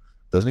blown.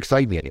 Doesn't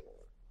excite me anymore.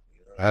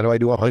 How do I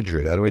do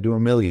 100? How do I do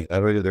 1,000,000?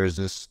 How do I do? There's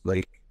this,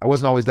 like, I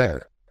wasn't always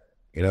there,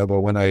 but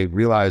when I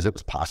realized it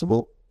was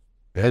possible,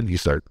 then you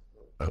start,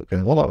 okay,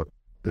 hold on,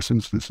 this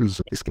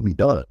can be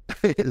done.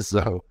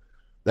 So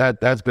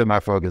that's been my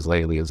focus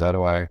lately, is how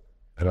do I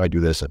do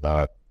this and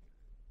not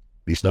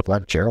be stuck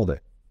like a chair all day?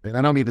 And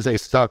I don't mean to say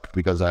stuck,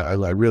 because I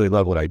really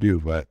love what I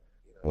do, but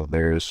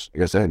there's,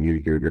 like I said,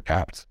 you're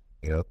capped.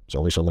 It's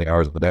only so many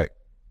hours in the day.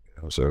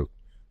 So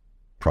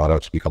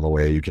products become a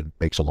way you can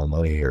make some more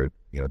money, or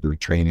doing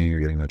training, or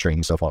getting the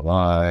training stuff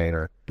online,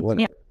 or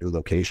whatever, new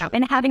location.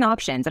 And having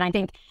options. And I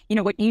think,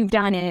 what you've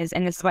done is,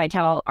 and this is what I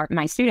tell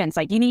my students,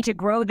 like, you need to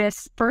grow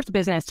this first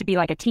business to be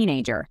like a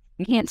teenager.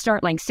 You can't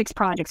start like 6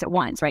 projects at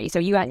once, right? So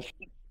you got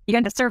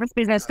the service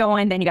business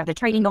going, then you got the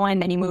training going,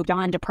 then you moved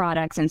on to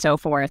products and so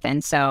forth.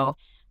 And so,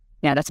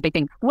 yeah, that's a big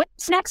thing.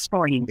 What's next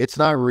for you? It's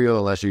not real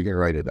unless you can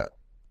write it down.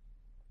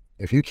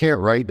 If you can't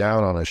write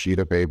down on a sheet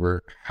of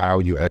paper how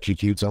you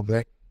execute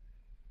something,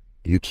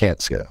 you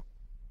can't scale.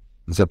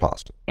 It's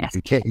impossible. Yes.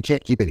 You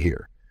can't keep it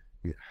here.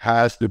 It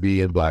has to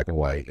be in black and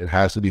white. It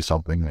has to be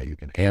something that you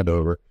can hand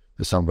over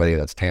to somebody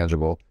that's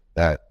tangible,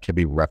 that can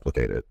be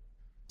replicated.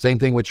 Same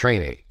thing with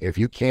training. If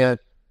you can't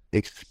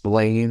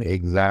explain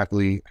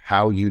exactly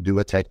how you do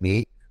a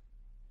technique,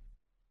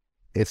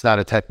 it's not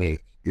a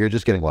technique. You're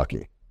just getting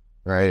lucky,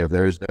 right? If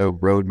there's no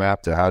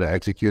roadmap to how to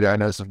execute it, I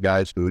know some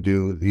guys who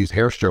do these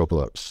hair stroke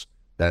looks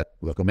that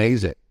look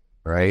amazing,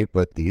 right?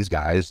 But these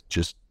guys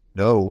just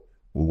know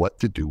what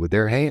to do with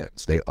their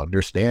hands. They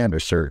understand a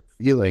certain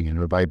feeling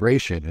and a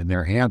vibration, and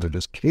their hands are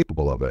just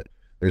capable of it.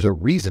 There's a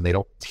reason they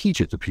don't teach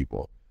it to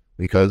people,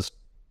 because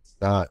it's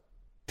not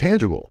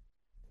tangible.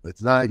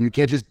 It's not, you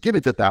can't just give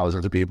it to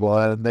thousands of people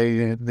and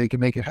they can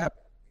make it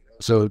happen.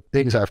 So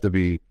things have to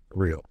be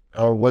real.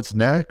 What's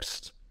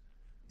next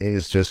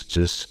is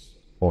just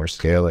more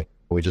scaling.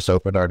 We just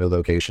opened our new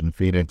location in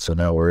Phoenix, so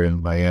now we're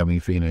in Miami,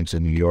 Phoenix,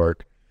 and New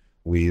York.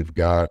 We've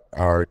got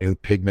our new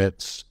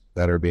pigments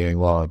that are being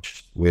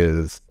launched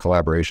with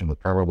collaboration with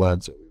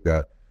Permablend. So we've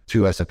got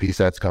 2 S&P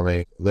sets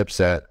coming, lip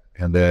set,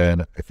 and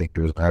then I think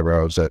there's an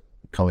eyebrow set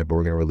coming, but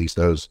we're going to release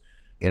those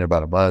in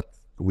about a month.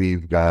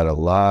 We've got a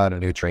lot of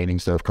new training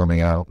stuff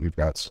coming out. We've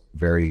got some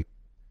very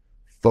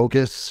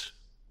focused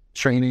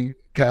training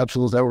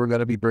capsules that we're going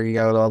to be bringing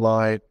out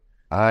online.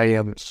 I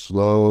am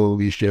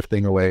slowly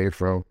shifting away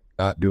from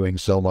not doing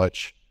so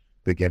much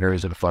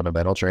beginners and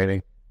fundamental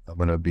training. I'm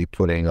going to be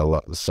putting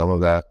some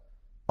of that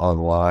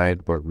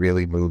online, but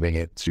really moving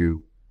it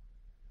to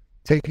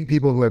taking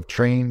people who have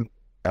trained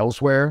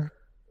elsewhere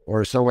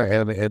or somewhere.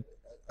 And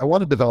I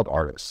want to develop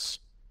artists.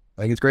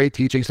 Like, it's great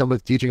teaching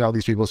all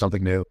these people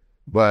something new,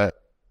 but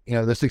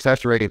the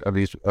success rate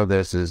of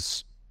this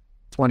is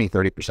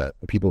 20-30%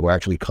 of people who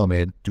actually come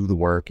in, do the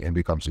work, and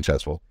become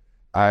successful.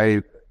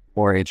 I'm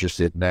more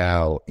interested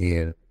now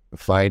in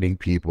finding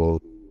people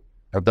who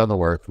have done the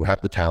work, who have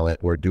the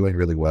talent, who are doing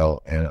really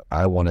well, and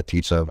I want to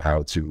teach them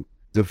how to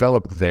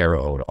develop their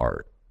own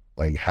art,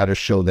 like how to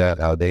show that,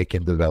 how they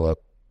can develop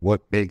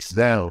what makes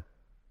them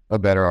a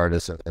better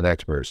artist and an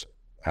expert,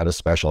 how to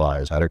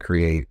specialize, how to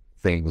create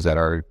things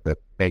that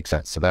make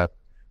sense to them,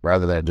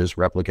 rather than just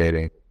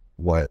replicating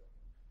what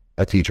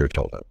a teacher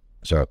told them.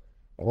 So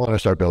I want to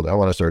start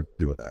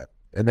doing that.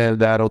 And then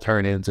that'll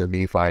turn into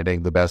me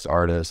finding the best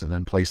artists and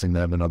then placing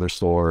them in other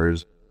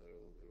stores,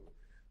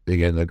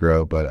 begin to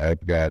grow. But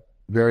I've got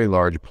very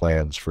large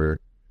plans for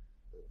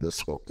the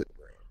Sculpted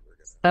brand.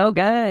 So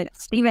good.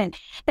 Stephen,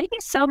 thank you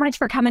so much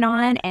for coming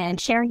on and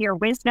sharing your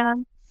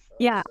wisdom.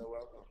 Yeah.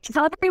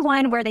 Tell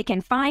everyone where they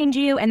can find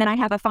you. And then I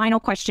have a final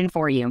question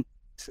for you.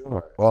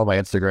 Sure. Well, my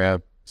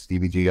Instagram,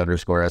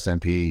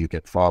 StevieG_SMP. You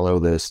can follow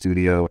the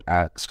studio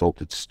at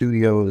Sculpted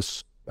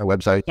Studios, my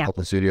website,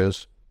 Sculpted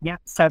Studios. Yeah,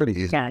 so pretty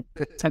easy. Good.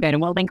 So good.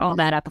 And we'll link all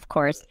that up, of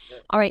course.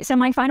 All right. So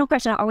my final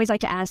question I always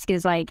like to ask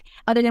is, like,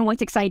 other than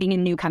what's exciting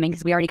and new coming,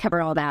 because we already covered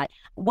all that,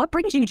 what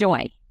brings you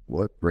joy?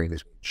 What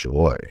brings me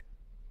joy?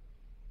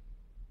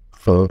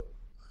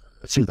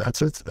 See,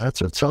 that's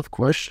a tough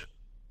question.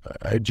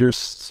 I'm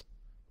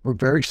a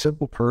very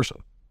simple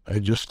person. I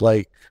just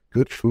like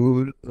good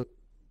food,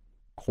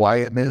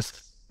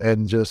 quietness,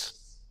 and just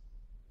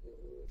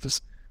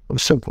I'm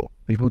simple.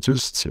 People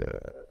it's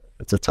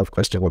a tough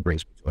question. What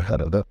brings me joy? I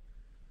don't know.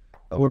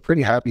 I'm a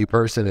pretty happy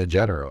person in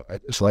general. I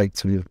just like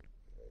to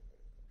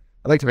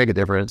I like to make a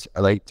difference.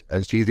 I like,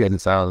 as cheesy as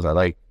it sounds,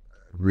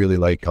 really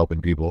like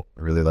helping people.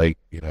 I really like,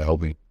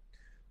 helping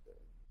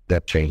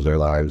that change their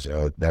lives.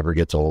 It never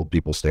gets old.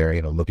 People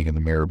staring, looking in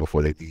the mirror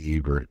before they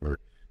leave or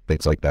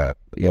things like that.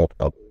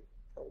 But,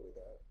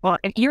 Well,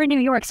 you're in New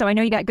York, so I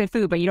know you got good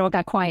food, but you don't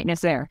got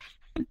quietness there.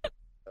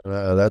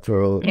 that's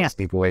where we'll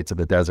sleep away to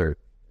the desert.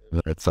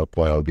 At some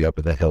point, I'll be up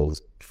in the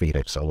hills,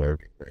 Phoenix, somewhere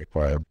very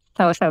quiet.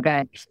 So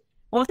good.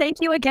 Well, thank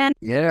you again.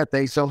 Yeah,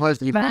 thanks so much.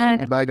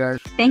 Bye. Bye, guys.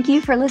 Thank you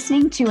for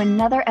listening to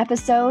another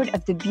episode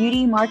of the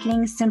Beauty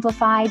Marketing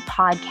Simplified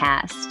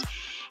podcast.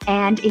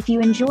 And if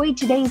you enjoyed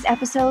today's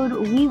episode,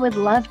 we would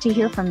love to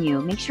hear from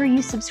you. Make sure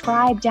you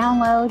subscribe,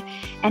 download,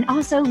 and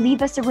also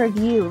leave us a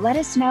review. Let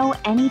us know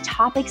any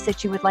topics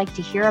that you would like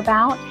to hear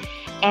about,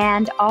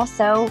 and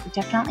also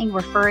definitely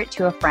refer it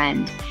to a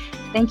friend.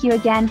 Thank you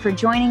again for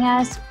joining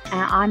us.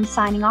 I'm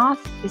signing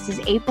off. This is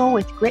April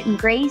with Grit and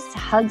Grace,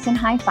 hugs and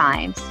high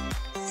fives.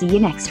 See you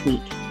next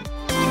week.